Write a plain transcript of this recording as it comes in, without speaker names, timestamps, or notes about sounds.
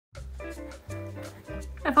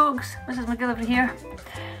Hi folks, Mrs. McGillivray here.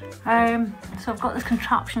 So I've got this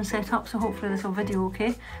contraption set up, so hopefully this will video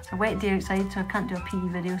okay. It's a wet day outside, so I can't do a PE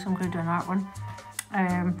video, so I'm going to do an art one.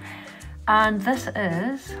 And this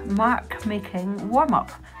is mark making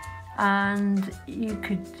warm-up. And you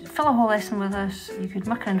could fill a whole lesson with this, you could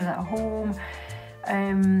muck around with it at home.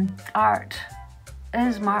 Art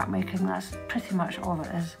is mark making, that's pretty much all it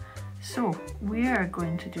is. So we are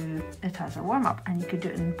going to do it as a warm-up, and you could do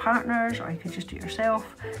it in partners, or you could just do it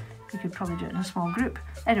yourself. You could probably do it in a small group.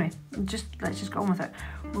 Anyway, let's just get on with it.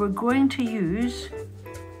 We're going to use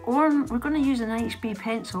an HB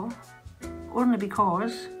pencil, only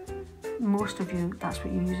because most of you, that's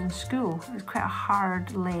what you use in school. It's quite a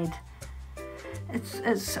hard lead.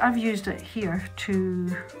 I've used it here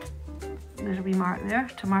to, there's a wee mark there,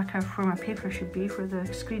 to mark out where my paper should be, where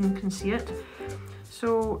the screen can see it.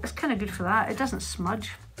 So it's kind of good for that. It doesn't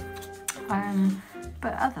smudge,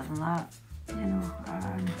 but other than that, you know,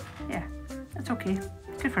 yeah, it's okay.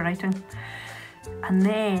 It's good for writing. And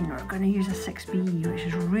then we're going to use a 6B, which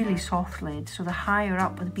is really soft lead. So the higher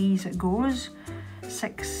up with B's it goes,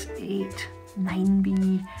 6, 8,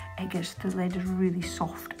 9B, the lead is really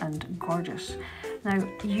soft and gorgeous. Now,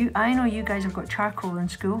 I know you guys have got charcoal in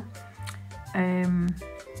school,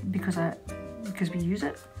 because we use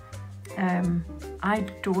it. I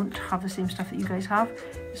don't have the same stuff that you guys have,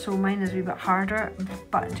 so mine is a wee bit harder,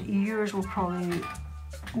 but yours will probably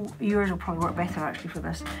work better actually for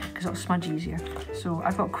this, because it'll smudge easier. So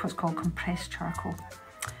I've got what's called compressed charcoal.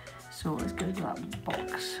 So let's get rid of that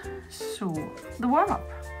box. So the warm-up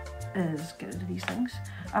is get rid of these things.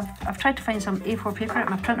 I've tried to find some A4 paper at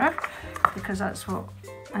my printer, because that's what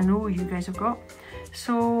I know you guys have got.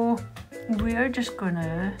 So we're just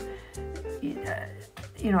gonna,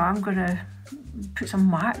 I'm gonna put some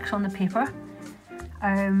marks on the paper,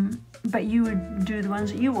 but you would do the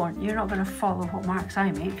ones that you want. You're not gonna follow what marks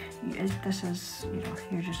I make. This is,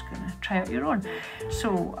 you're just gonna try out your own.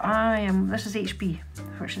 So this is HB,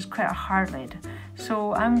 which is quite a hard lead.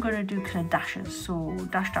 So I'm gonna do kind of dashes. So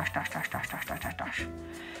dash, dash, dash, dash, dash, dash, dash, dash, dash.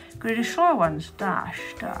 I'm gonna do slower ones. Dash,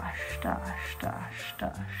 dash, dash, dash,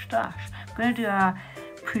 dash, dash. I'm gonna do a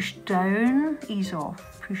push down, ease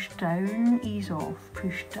off, push down, ease off,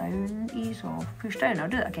 push down, ease off, push down. I'll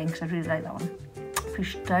do that again because I really like that one.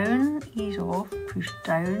 Push down, ease off, push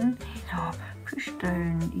down, ease off, push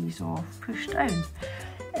down, ease off, push down.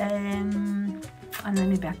 And then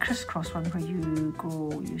maybe a crisscross one where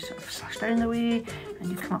you sort of slash down the way and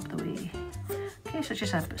you come up the way. Okay, so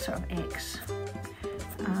just a sort of X.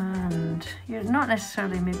 And you're not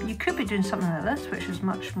necessarily, maybe you could be doing something like this, which is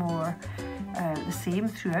much more the same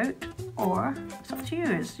throughout, or it's up to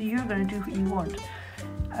you. You're going to do what you want.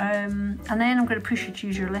 And then I'm going to push you to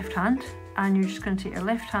use your left hand, and you're just going to take your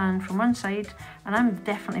left hand from one side, and I'm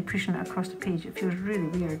definitely pushing it across the page. It feels really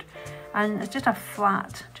weird, and it's just a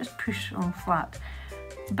flat, just push on flat.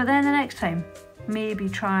 But then the next time, maybe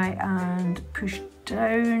try and push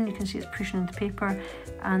down. You can see it's pushing into paper,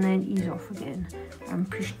 and then ease off again, and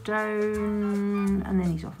push down, and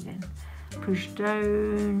then ease off again. Push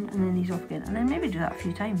down and then ease off again, and then maybe do that a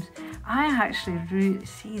few times. I actually really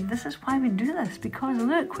see, this is why we do this, because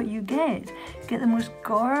look what you get. You get the most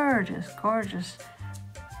gorgeous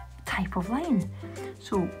type of line.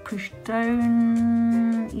 So push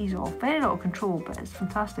down, ease off. Very little control, but it's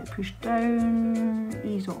fantastic. Push down,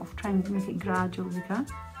 ease off. Try and make it gradual if you can.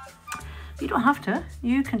 You don't have to.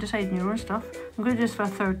 You can decide on your own stuff. I'm going to do this for a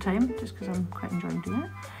third time, just because I'm quite enjoying doing it.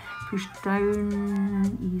 Push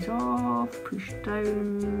down, ease off, push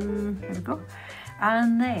down, there we go.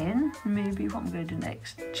 And then maybe what I'm going to do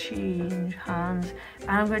next, change hands, and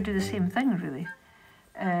I'm going to do the same thing really.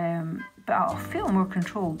 But I'll feel more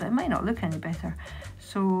controlled, but it might not look any better.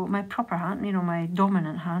 So my proper hand, my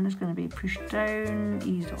dominant hand is going to be push down,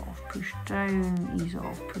 ease off, push down, ease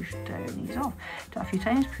off, push down, ease off. Do that a few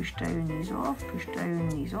times, push down, ease off, push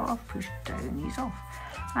down, ease off, push down, ease off.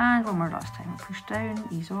 And one more last time, push down,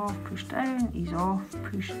 ease off, push down, ease off,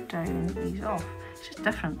 push down, ease off. It's just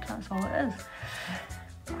different, that's all it is.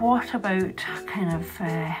 What about kind of,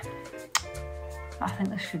 I think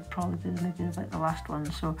this should probably be maybe about the last one.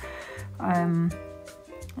 So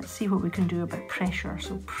let's see what we can do about pressure.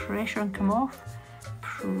 So pressure and come off,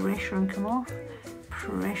 pressure and come off,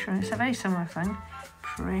 pressure, it's a very similar thing.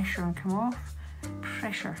 Pressure and come off,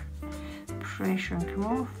 pressure, pressure and come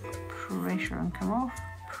off, pressure and come off,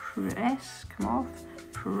 press, come off,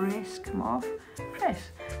 press, come off,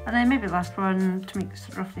 press. And then maybe the last one, to make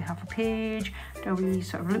roughly half a page, do a wee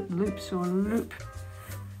sort of loop, so loop.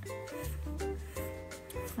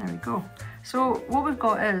 There we go. So what we've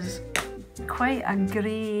got is quite a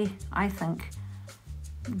grey, I think,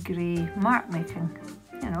 grey mark making.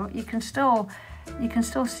 You know, you can still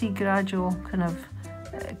see gradual kind of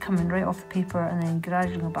coming right off the paper and then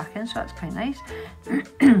gradually go back in, so that's quite nice.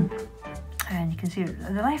 And you can see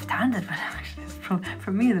the left-handed one actually is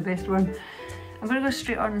for me the best one. I'm going to go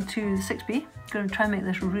straight on to the 6B. I'm going to try and make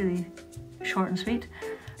this really short and sweet.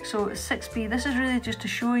 So 6B, this is really just to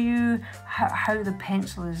show you how the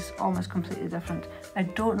pencil is almost completely different. I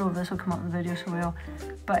don't know if this will come up in the video so well,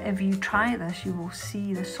 but if you try this, you will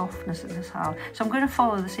see the softness that this has. So I'm going to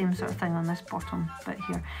follow the same sort of thing on this bottom bit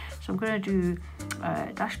here. So I'm going to do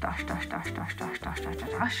dash, dash, dash, dash, dash, dash, dash, dash,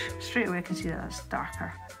 dash. Straight away I can see that it's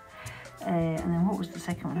darker. And then what was the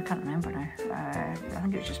second one? I can't remember now. I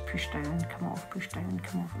think it was just push down, come off, push down,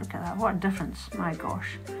 come off. Look at that, what a difference, my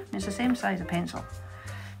gosh. It's the same size of pencil.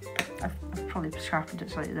 I've probably sharpened it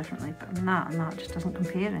slightly differently, but that just doesn't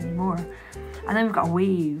compare anymore. And then we've got a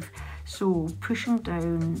wave. So pushing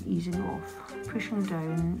down, easing off, pushing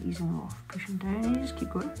down, easing off, pushing down, and you just keep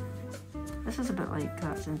going. This is a bit like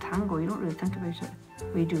that's in tango, you don't really think about it.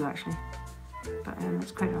 Well, you do actually, but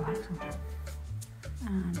it's quite relaxing.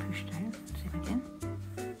 And push down, same again.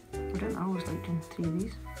 I always like doing 3 of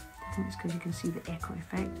these. I think it's because you can see the echo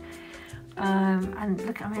effect. And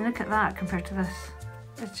look at that compared to this.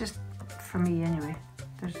 It's just, for me anyway,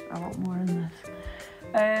 there's a lot more in this.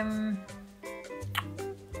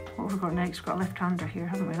 What have we got next? We've got a left-hander here,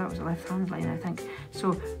 haven't we? That was a left-hand line, I think.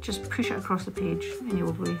 So just push it across the page in the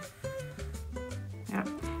old way. Yep.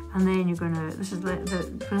 And then you're gonna, this is when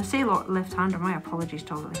I say left-hander, my apologies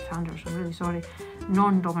to all the left-handers, I'm really sorry.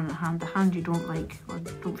 Non-dominant hand, the hand you don't like or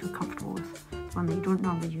don't feel comfortable with, the one that you don't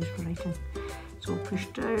normally use for writing. So push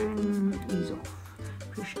down, ease off.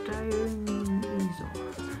 Push down, ease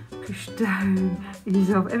off. Push down,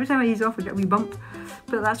 ease off. Every time I ease off I get a wee bump,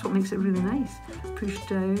 but that's what makes it really nice. Push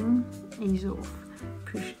down, ease off.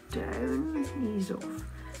 Push down, ease off.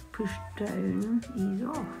 Push down, ease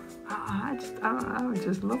off. I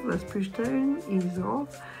just love this. Push down, ease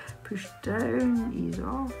off. Push down, ease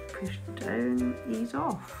off. Push down, ease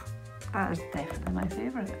off. That is definitely my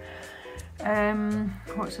favourite.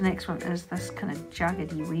 What's the next one? Is this kind of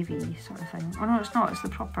jaggedy, wavy sort of thing. Oh no, it's not, it's the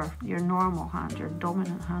proper, your normal hand, your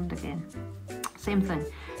dominant hand again. Same thing.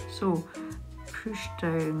 So push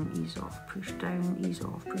down, ease off, push down, ease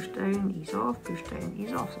off, push down, ease off, push down,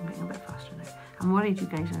 ease off. So I'm getting a bit faster now. I'm worried you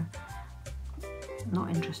guys are not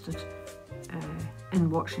interested in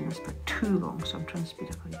watching this for too long, so I'm trying to speed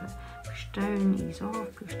up a little bit. Push down, ease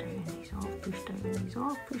off, push down, ease off, push down, ease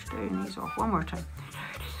off, push down, ease off. One more time.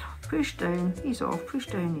 Push down, ease off, push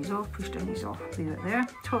down, ease off, push down, ease off. Leave it there.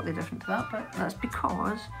 Totally different to that, but that's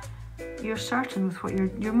because you're certain with what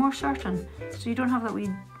you're more certain. So you don't have that wee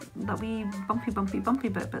bumpy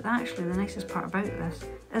bit, but actually the nicest part about this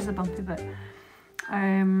is the bumpy bit.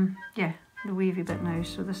 Yeah, the wavy bit now.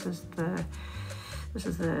 So this is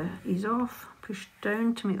the ease off, push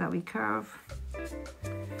down to make that wee curve.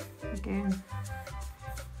 Again,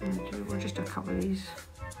 we'll just do a couple of these.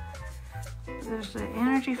 There's the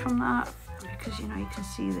energy from that because you can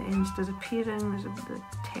see the ends disappearing. The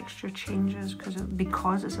texture changes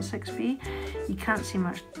because it's a 6B. You can't see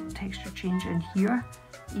much texture change in here,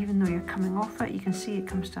 even though you're coming off it. You can see it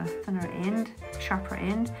comes to a thinner end, sharper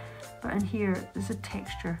end. But in here, there's a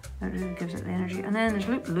texture that really gives it the energy. And then there's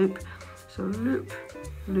loop, loop. So loop,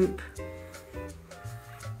 loop.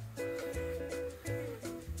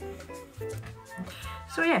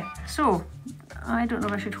 So yeah, so I don't know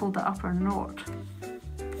if I should hold that up or not.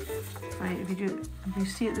 Right, if you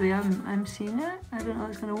see it the way I'm seeing it, I don't know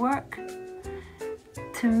if it's going to work.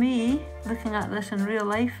 To me, looking at this in real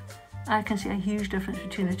life, I can see a huge difference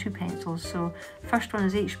between the two pencils. So first one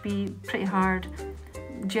is HB, pretty hard,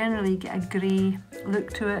 generally get a grey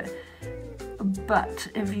look to it. But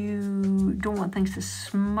if you don't want things to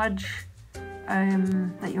smudge,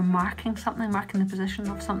 that you're marking something, marking the position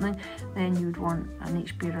of something, then you would want an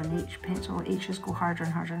HB or an H pencil. H's go harder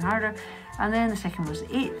and harder and harder. And then the second was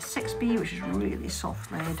 6B, which is really soft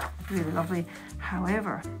red, really lovely.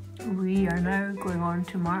 However, we are now going on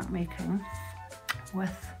to mark making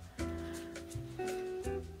with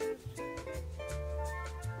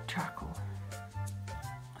charcoal.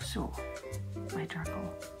 So, my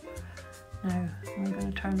charcoal. Now, I'm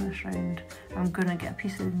going to turn this round. I'm going to get a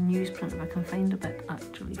piece of newsprint if I can find a bit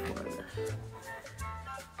actually for this.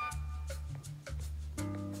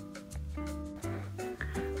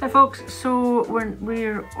 Hi folks, so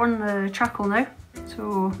we're on the charcoal now,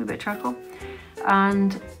 so a bit of charcoal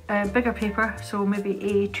and bigger paper, so maybe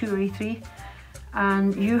A2 or A3,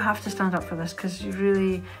 and you have to stand up for this because you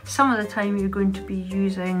really, some of the time you're going to be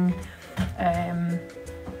using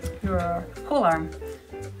your whole arm.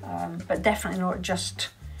 But definitely not just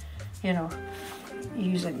you know,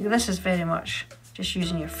 using, this is very much just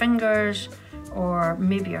using your fingers or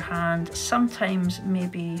maybe your hand, sometimes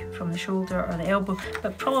maybe from the shoulder or the elbow,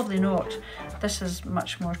 but probably not. This is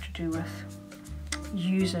much more to do with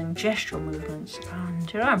using gestural movements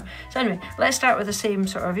and your arm. So anyway, let's start with the same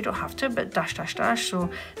sort of, you don't have to, but dash, dash, dash. So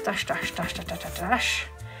dash, dash, dash, dash, dash, dash, dash.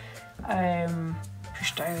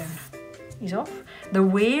 Push down, ease off. The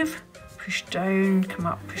wave, push down, come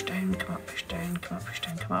up, push down, come up, push down, come up, push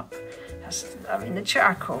down, come up. That's, I mean, the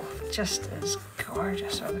charcoal just is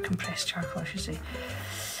gorgeous, or the compressed charcoal, I should say.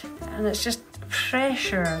 And it's just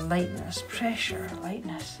pressure, lightness, pressure,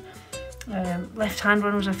 lightness. Left hand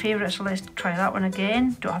one was a favourite, so let's try that one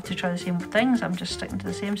again. Don't have to try the same things, I'm just sticking to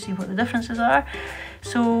the same, see what the differences are.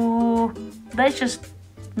 So let's just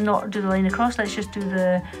not do the line across, let's just do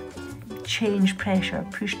the change pressure,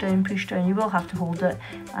 push down, you will have to hold it,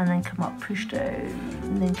 and then come up, push down,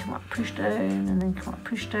 and then come up, push down, and then come up,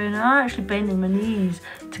 push down. I'm actually bending my knees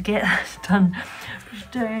to get this done. Push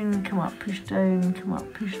down, come up, push down, come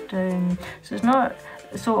up, push down. So it's not,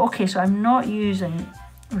 so okay, so I'm not using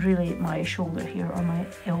really my shoulder here or my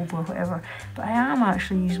elbow or whatever, but I am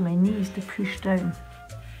actually using my knees to push down.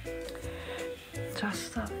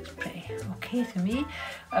 Just that looks pretty okay to me.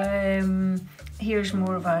 Here's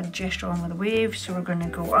more of a gesture on with a wave, so we're going to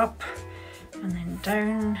go up and then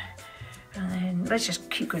down, and then let's just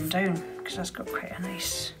keep going down because that's got quite a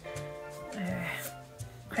nice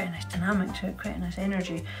dynamic to it, quite a nice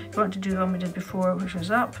energy. You want to do the one we did before, which was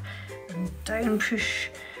up and down push,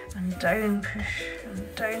 and down push,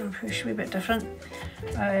 and down push, a wee bit different.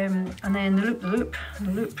 And then the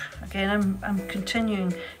loop. Again, I'm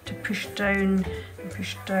continuing to push down, and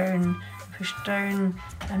push down, and push down,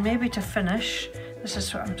 and maybe to finish, this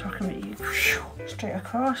is what I'm talking about, you straight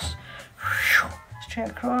across, straight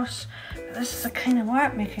across. But this is the kind of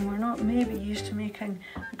mark making we're not maybe used to making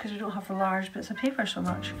because we don't have the large bits of paper so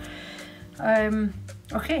much.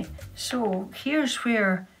 Okay, so here's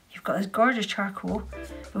where you've got this gorgeous charcoal,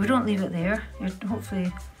 but we don't leave it there.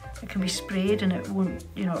 Hopefully it can be sprayed and it won't,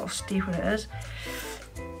 you know, it'll stay where it is.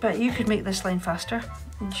 But you could make this line faster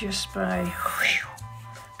just by a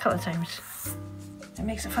couple of times. It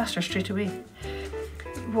makes it faster straight away.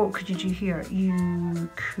 What could you do here? You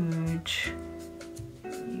could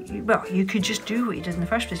just do what you did in the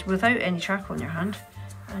first place without any charcoal in your hand,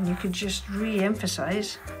 and you could just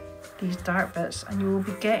re-emphasise these dark bits, and you will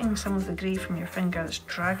be getting some of the grey from your finger that's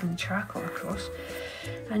dragging the charcoal across,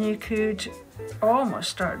 and you could almost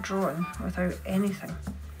start drawing without anything,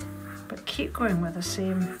 but keep going with the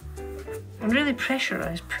same, and really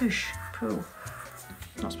pressurise, push, pull,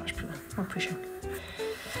 not so much pulling, more pushing.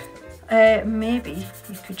 Maybe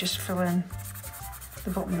you could just fill in the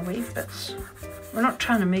bottom of the wave bits. We're not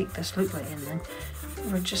trying to make this look like anything,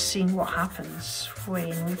 we're just seeing what happens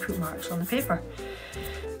when we put marks on the paper.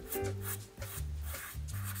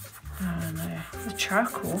 And the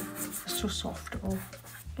charcoal is so soft, it'll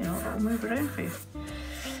move around for you.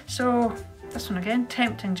 So this one again,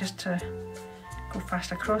 tempting just to go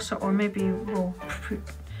fast across it, or maybe we'll put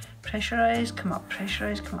pressurise, come up,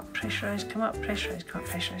 pressurise, come up, pressurise, come up, pressurise, come up,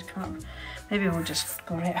 pressurise, come up. Maybe we'll just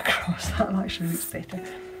go right across, that actually looks better.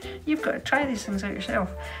 You've got to try these things out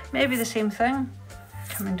yourself. Maybe the same thing,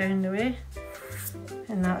 coming down the way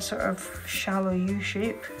in that sort of shallow U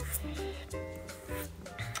shape.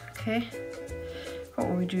 Okay, what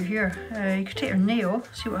will we do here? You could take your nail,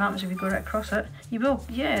 see what happens if you go right across it. You will,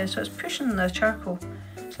 yeah, so it's pushing the charcoal.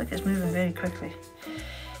 It's like it's moving very quickly.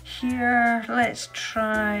 Here, let's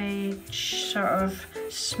try sort of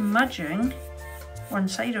smudging one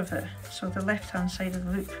side of it, so the left-hand side of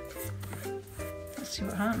the loop. Let's see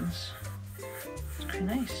what happens. It's quite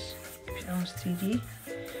nice. Gives you almost 3D.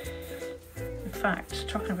 In fact,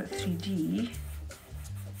 talking about 3D,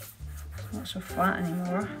 it's not so flat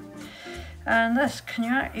anymore. And this,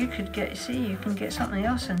 you could get, see, you can get something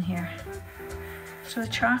else in here. So the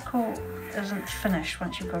charcoal isn't finished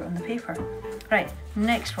once you've got it on the paper. Right,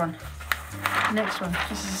 next one. This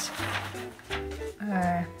is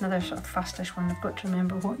another sort of fastish one. I've got to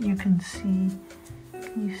remember what you can see.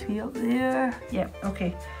 Can you see up there? Yeah,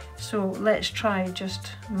 okay. So let's try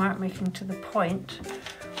just mark making to the point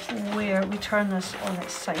where we turn this on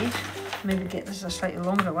its side. Maybe get this a slightly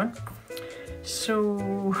longer one.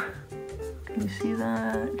 So, can you see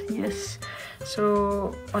that? Yes.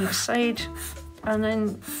 So on its side, and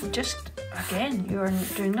then just again, you are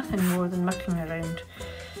doing nothing more than mucking around.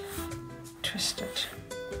 Twist it,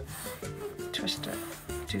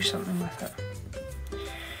 do something with it.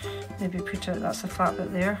 Maybe put it, that's the flat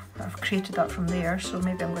bit there. I've created that from there, so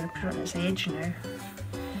maybe I'm going to put it on its edge now.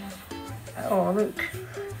 Oh look,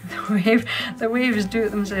 the waves do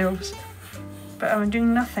it themselves. But I'm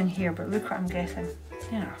doing nothing here, but look what I'm getting.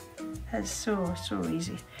 You know, it's so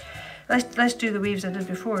easy. Let's do the waves I did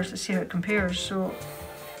before to see how it compares. So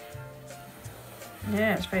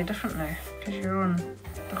yeah, it's very different now because you're on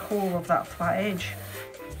the whole of that flat edge.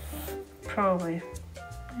 Probably,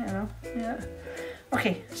 you know, yeah.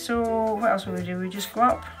 Okay, so what else will we do? We just go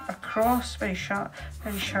up, across, very sharp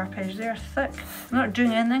edge there, thick. I'm not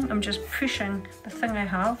doing anything, I'm just pushing the thing I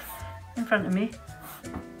have in front of me.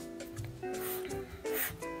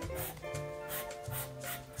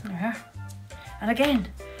 There. And again,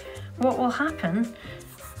 what will happen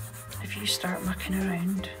if you start mucking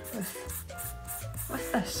around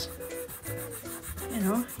with this? You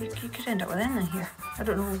know, you could end up with anything here. I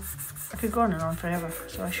don't know, I could go on and on forever,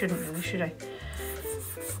 so I shouldn't really, should I?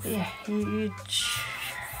 But yeah, you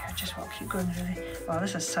just want to keep going really. Wow,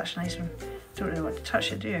 this is such a nice one. Don't really want to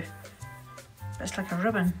touch it, do you? But it's like a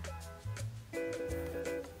ribbon.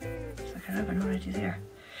 It's like a ribbon already there.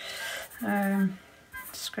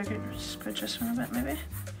 Squidge this one a bit maybe.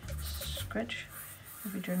 Squidge.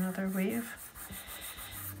 Maybe do another wave.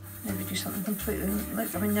 Maybe do something completely,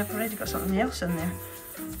 like, I mean, I've already got something else in there.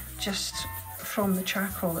 Just from the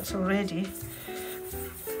charcoal that's already.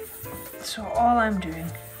 So all I'm doing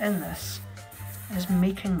in this is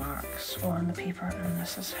making marks on the paper, and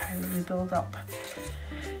this is how we build up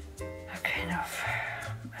a kind of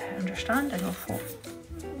understanding of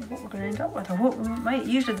what we're going to end up with, or what we might.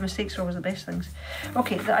 Usually the mistakes are always the best things.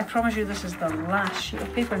 Okay, I promise you this is the last sheet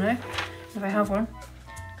of paper now, if I have one.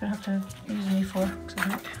 I'm going to have to use an A4 because I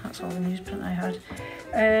think that's all the newsprint I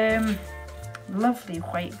had. Lovely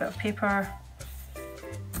white bit of paper,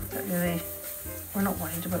 but really we're not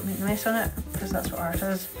worried about making a mess on it because that's what art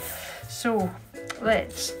is. So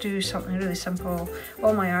let's do something really simple.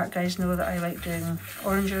 All my art guys know that I like doing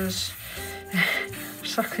oranges,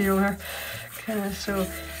 circular kind of. So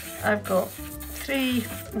I've got 3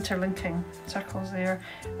 interlinking circles there,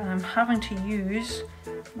 and I'm having to use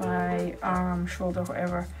my arm, shoulder,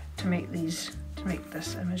 whatever to make these, to make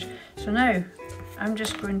this image. So now I'm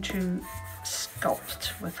just going to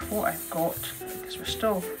sculpt with what I've got, because we're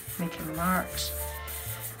still making marks,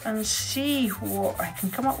 and see what I can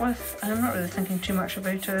come up with. And I'm not really thinking too much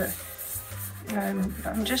about it.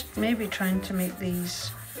 I'm just maybe trying to make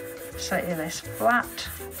these slightly less flat,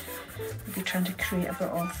 maybe trying to create a bit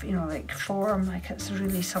of, you know, like form, like it's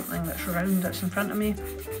really something that's round that's in front of me.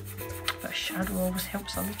 But shadow always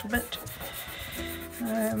helps a little bit.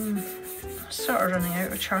 I'm sort of running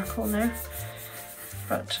out of charcoal now,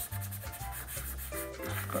 but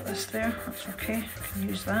I've got this there, that's okay, I can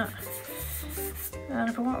use that. And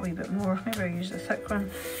if I want a wee bit more, maybe I'll use the thick one.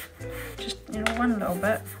 Just, you know, one little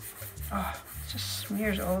bit. Oh, it just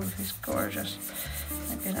smears it all over, it's gorgeous.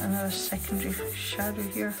 Maybe another secondary shadow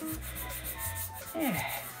here. Yeah,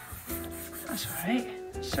 that's alright.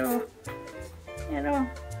 So, you know,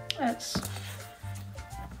 it's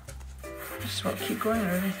just what keep going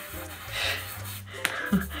really.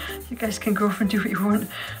 You guys can go off and do what you want.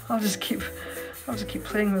 I'll just keep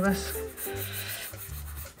playing with this.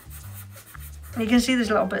 You can see there's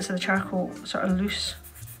little bits of the charcoal sort of loose.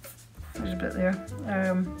 There's a bit there.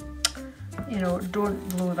 You know, don't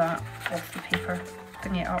blow that off the paper.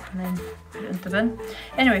 Bring it up and then put it into the bin.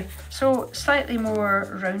 Anyway, so slightly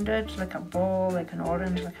more rounded, like a ball, like an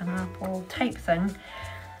orange, like an apple type thing.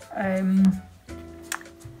 And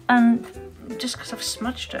just because I've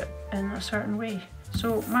smudged it in a certain way.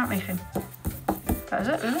 So mark making, that is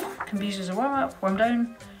it really. Can be used as a warm up, warm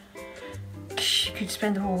down. You could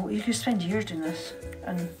spend years doing this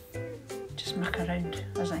and just muck around,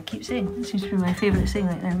 as I keep saying. It seems to be my favourite saying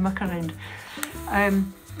right now, muck around.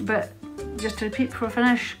 But just to repeat before I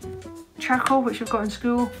finish, charcoal, which you've got in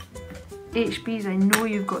school, HBs, I know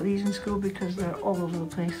you've got these in school because they're all over the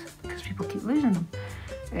place because people keep losing them.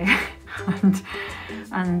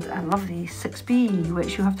 And I love the 6B,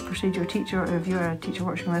 which you have to persuade your teacher, or if you're a teacher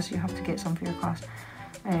watching this, you have to get some for your class.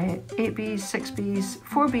 8Bs, 6Bs,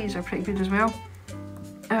 4Bs are pretty good as well.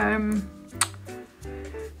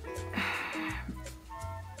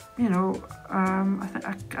 You know,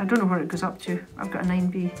 I don't know where it goes up to. I've got a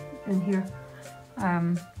 9B in here,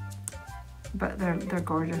 but they're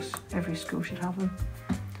gorgeous. Every school should have them.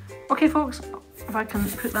 Okay, folks, if I can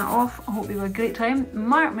put that off, I hope you have a great time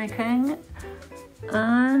mark making,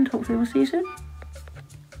 and hopefully we'll see you soon.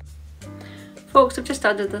 Folks, I've just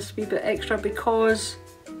added this wee bit extra because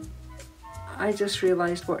I just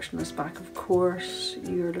realised watching this back, of course,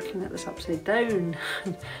 you're looking at this upside down.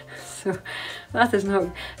 So that is not,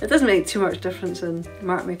 it doesn't make too much difference in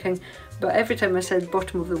mark making, but every time I said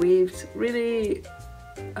bottom of the waves, really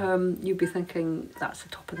you'd be thinking that's the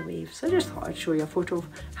top of the wave. So I just thought I'd show you a photo of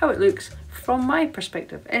how it looks from my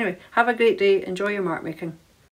perspective. Anyway, have a great day, enjoy your mark making.